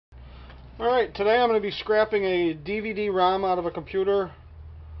Alright, today I'm going to be scrapping a DVD-ROM out of a computer.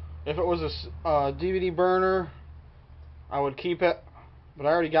 If it was a DVD burner, I would keep it. But I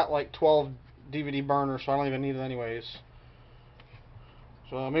already got like 12 DVD burners, so I don't even need it anyways.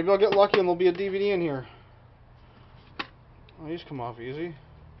 So maybe I'll get lucky and there'll be a DVD in here. Oh, these come off easy.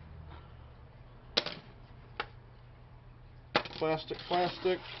 Plastic,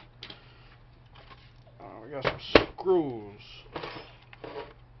 plastic. Oh, we got some screws.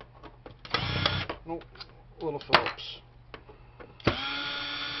 Nope, little Phillips.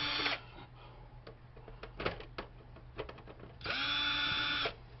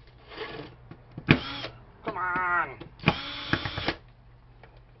 Come on!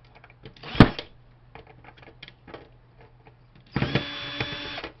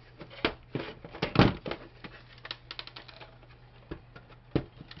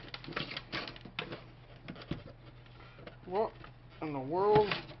 What in the world?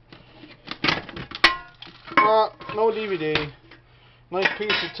 No DVD. Nice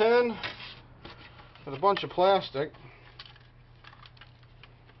piece of tin with a bunch of plastic.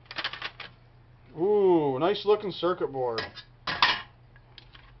 Ooh, nice looking circuit board.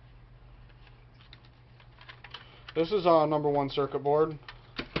 This is our #1 circuit board.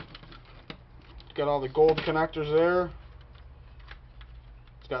 It's got all the gold connectors there.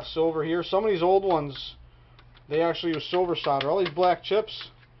 It's got silver here. Some of these old ones, they actually use silver solder. All these black chips,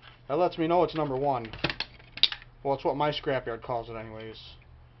 that lets me know it's #1. Well, it's what my scrapyard calls it anyways.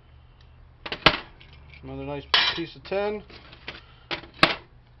 Another nice piece of tin.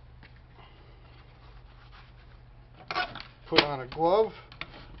 Put on a glove.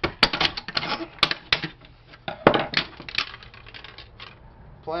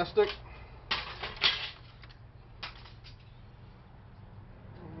 Plastic.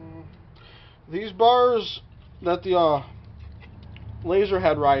 These bars that the laser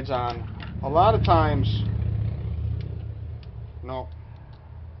head rides on, a lot of times, no.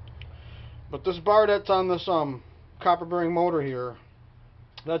 But this bar that's on this copper bearing motor here,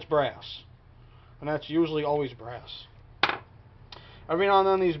 that's brass. And that's usually always brass. Every now and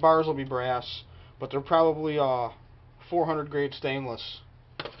then these bars will be brass, but they're probably 400 grade stainless.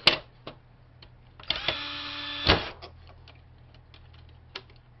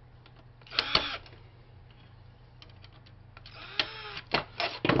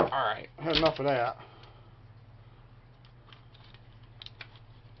 Alright, I had enough of that.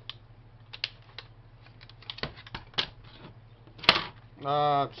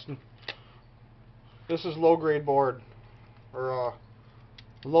 This is low grade board, or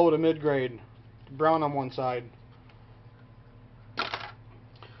low to mid grade, brown on one side.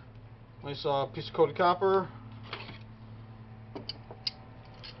 Nice piece of coated copper,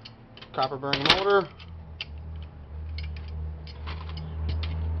 copper bearing motor.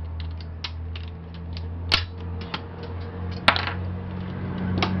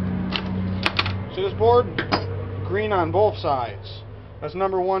 See this board? Green on both sides. That's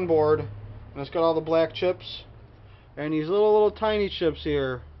 #1 board, and it's got all the black chips. And these little tiny chips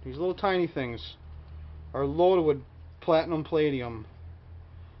here, these little tiny things, are loaded with platinum palladium.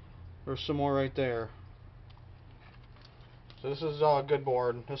 There's some more right there. So this is a good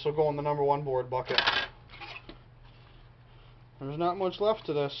board. This will go in the #1 board bucket. There's not much left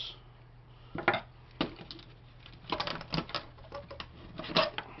to this.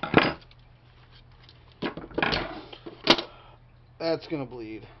 That's gonna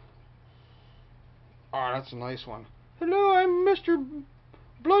bleed. Oh, that's a nice one. Hello, I'm Mr.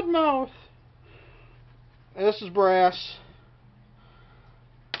 Bloodmouth. And this is brass.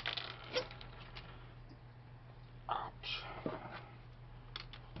 Ouch.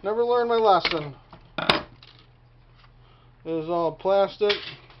 Never learned my lesson. This is all plastic.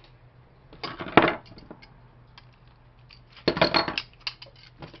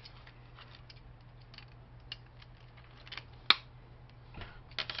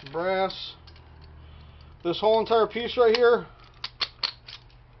 Brass. This whole entire piece right here,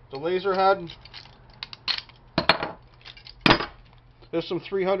 the laser head, there's some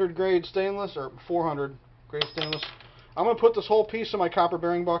 300 grade stainless, or 400 grade stainless. I'm going to put this whole piece in my copper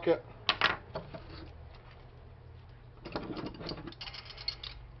bearing bucket.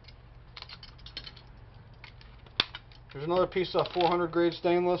 There's another piece of 400 grade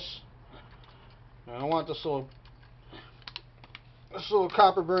stainless. And I want this little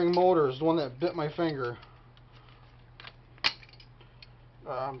copper bearing motor is the one that bit my finger.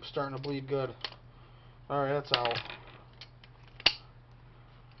 I'm starting to bleed good. Alright, that's out.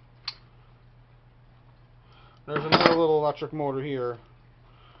 There's another little electric motor here.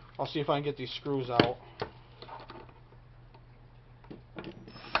 I'll see if I can get these screws out.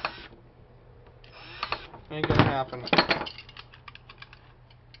 Ain't gonna happen.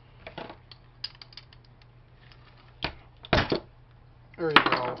 There you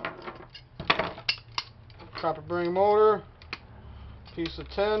go. Copper bearing motor, piece of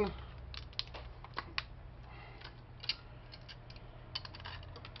tin.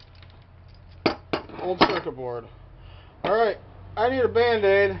 Old circuit board. Alright, I need a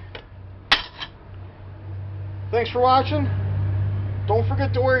band-aid. Thanks for watching. Don't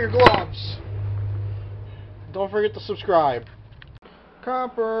forget to wear your gloves. Don't forget to subscribe.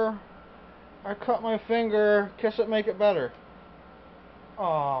 Copper, I cut my finger. Kiss it, make it better.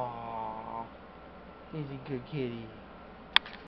 Aww. He's a good kitty.